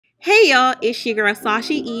Hey y'all, it's your girl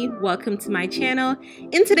Sasha E. Welcome to my channel.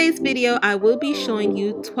 In today's video, I will be showing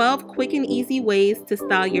you 12 quick and easy ways to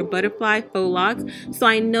style your butterfly faux locks. So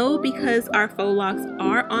I know because our faux locks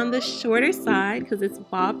are on the shorter side, because it's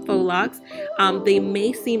bob faux locks, they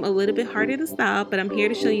may seem a little bit harder to style, but I'm here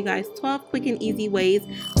to show you guys 12 quick and easy ways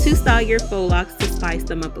to style your faux locks to spice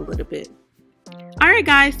them up a little bit. Alright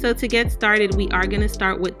guys, so to get started, we are going to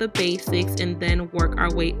start with the basics and then work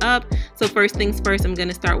our way up. So first things first, I'm going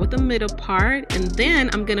to start with the middle part, and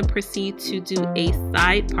then I'm going to proceed to do a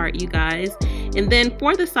side part, you guys. And then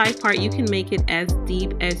for the side part, you can make it as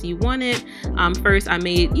deep as you want it. First I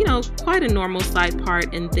made, quite a normal side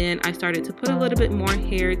part, and then I started to put a little bit more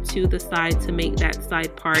hair to the side to make that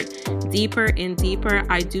side part deeper and deeper.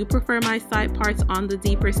 I do prefer my side parts on the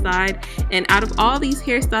deeper side, and out of all these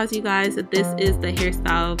hairstyles, you guys, this is the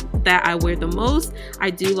hairstyle that I wear the most. I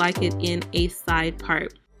do like it in a side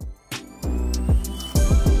part.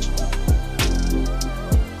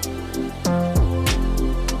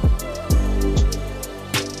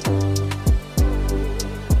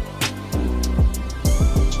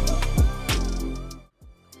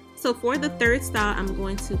 So for the third style, I'm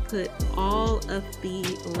going to put all of the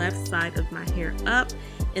left side of my hair up,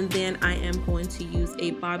 and then I am going to use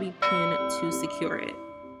a bobby pin to secure it.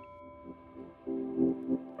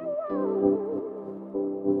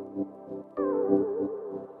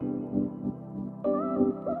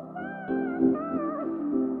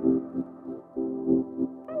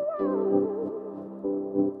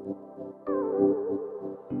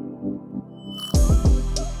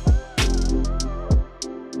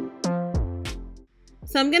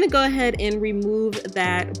 So I'm going to go ahead and remove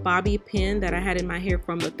that bobby pin that I had in my hair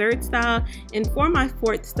from the third style. And for my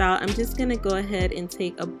fourth style, I'm just going to go ahead and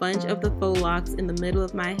take a bunch of the faux locks in the middle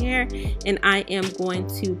of my hair, and I am going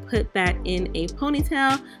to put that in a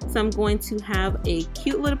ponytail. So I'm going to have a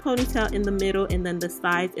cute little ponytail in the middle, and then the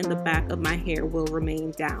sides and the back of my hair will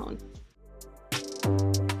remain down.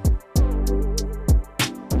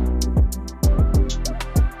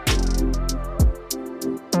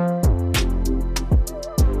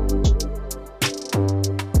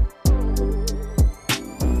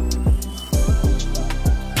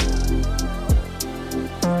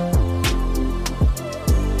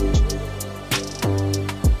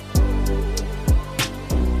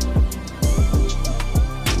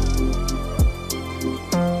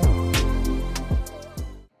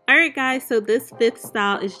 Alright guys, so this fifth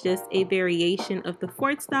style is just a variation of the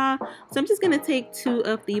fourth style. So I'm just going to take two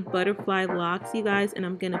of the butterfly locks, you guys, and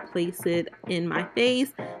I'm going to place it in my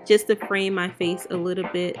face just to frame my face a little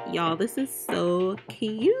bit. Y'all, this is so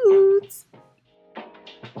cute.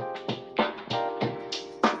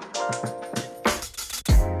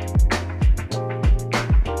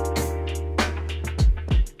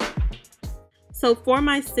 So for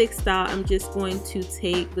my sixth style, I'm just going to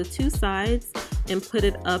take the two sides and put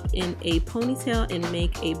it up in a ponytail and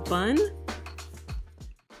make a bun.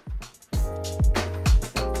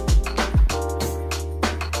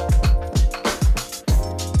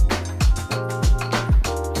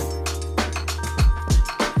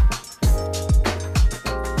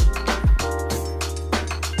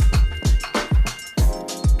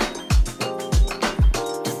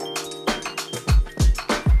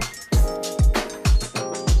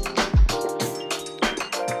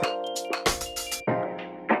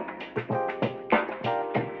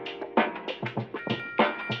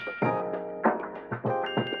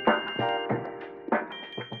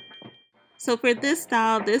 So for this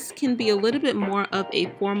style, this can be a little bit more of a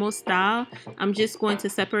formal style. I'm just going to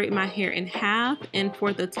separate my hair in half, and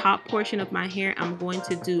for the top portion of my hair, I'm going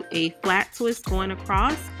to do a flat twist going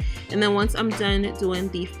across. And then once I'm done doing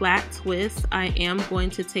the flat twist, I am going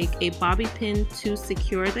to take a bobby pin to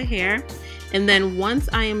secure the hair. And then once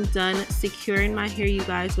I am done securing my hair, you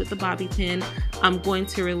guys, with the bobby pin, I'm going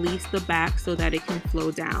to release the back so that it can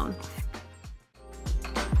flow down.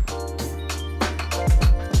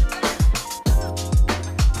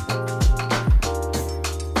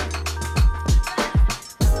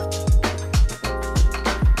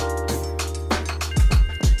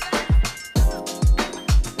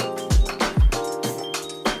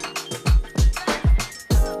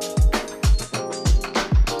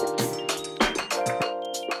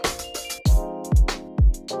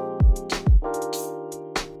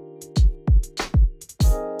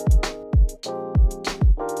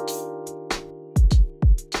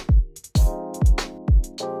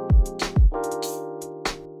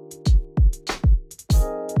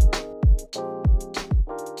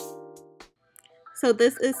 So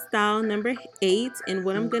this is style number 8, and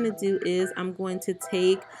what I'm going to do is I'm going to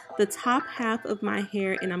take the top half of my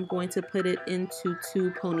hair and I'm going to put it into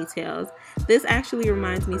 2 ponytails. This actually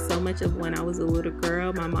reminds me so much of when I was a little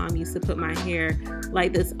girl. My mom used to put my hair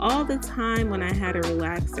like this all the time when I had a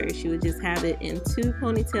relaxer. She would just have it in 2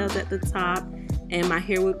 ponytails at the top, and my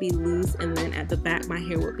hair would be loose, and then at the back my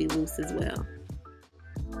hair would be loose as well.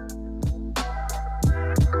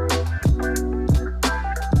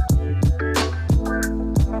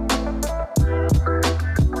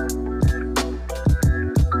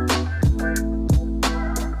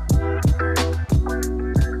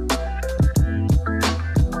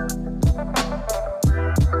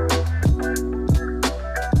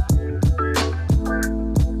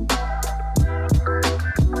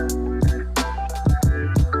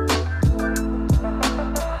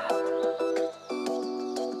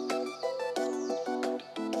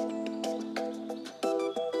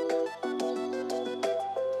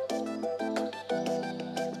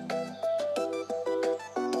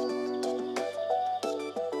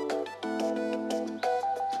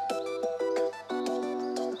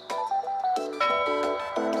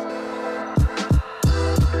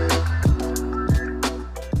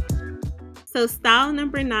 So style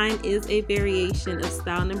number 9 is a variation of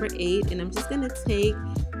style number 8, and I'm just going to take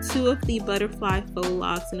 2 of the butterfly faux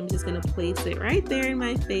locks and I'm just going to place it right there in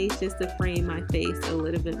my face just to frame my face a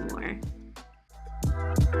little bit more.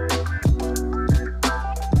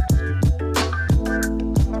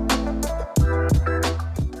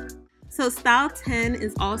 So style 10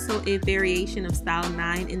 is also a variation of style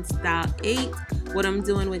 9 and style 8. What I'm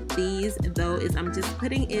doing with these though is I'm just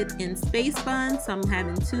putting it in space buns. So I'm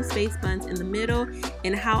having 2 space buns in the middle,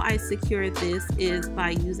 and how I secure this is by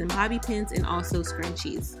using bobby pins and also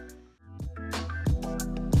scrunchies.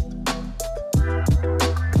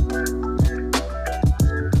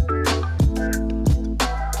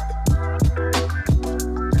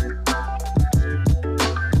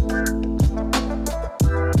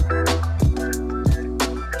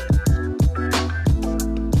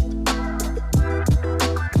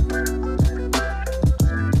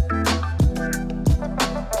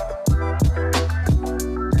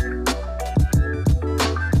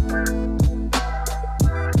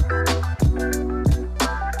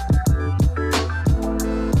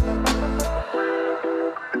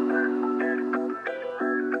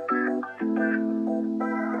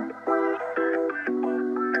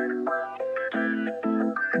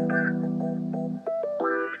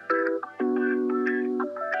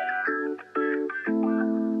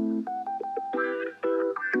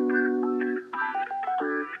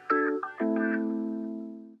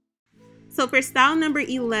 So for style number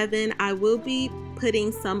 11, I will be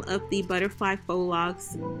putting some of the butterfly faux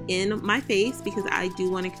locks in my face because I do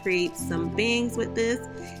want to create some bangs with this,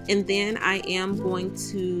 and then I am going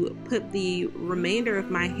to put the remainder of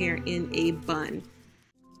my hair in a bun.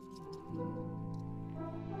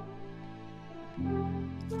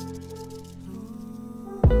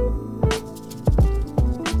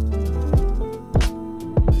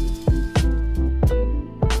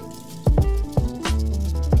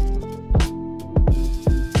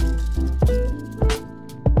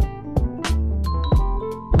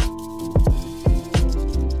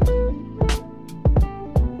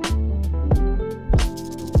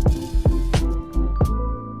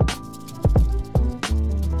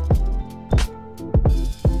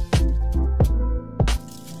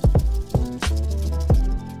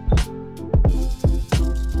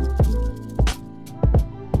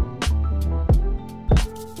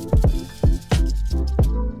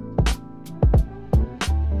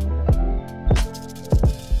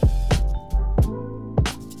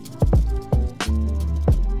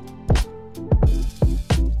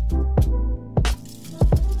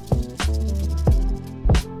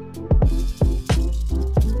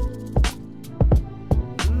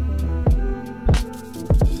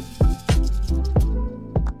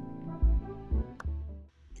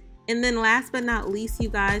 And then last but not least, you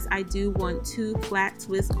guys, I do want 2 flat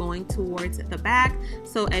twists going towards the back.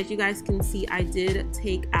 So as you guys can see, I did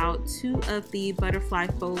take out 2 of the butterfly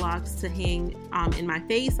faux locks to hang in my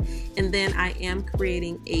face, and then I am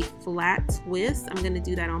creating a flat twist. I'm going to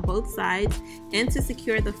do that on both sides, and to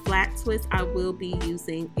secure the flat twist I will be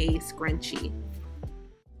using a scrunchie.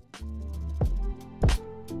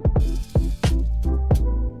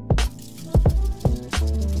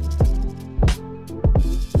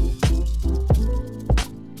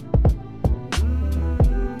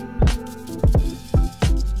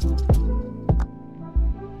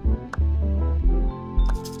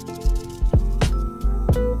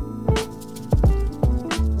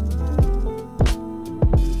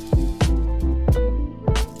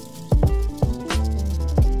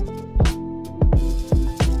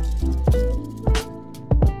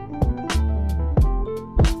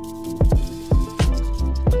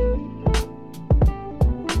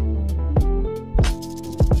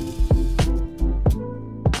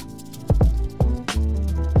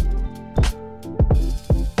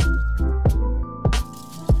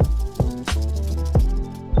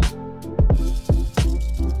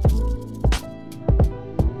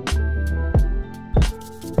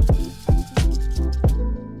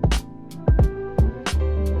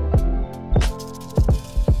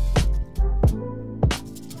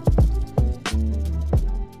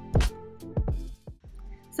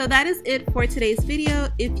 So that is it for today's video.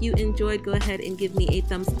 If you enjoyed, go ahead and give me a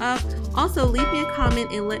thumbs up. Also, leave me a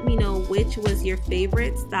comment and let me know which was your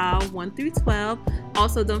favorite style 1 through 12.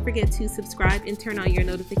 Also, don't forget to subscribe and turn on your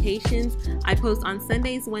notifications. I post on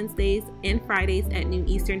Sundays, Wednesdays, and Fridays at noon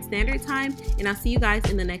Eastern Standard Time, and I'll see you guys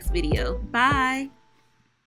in the next video. Bye!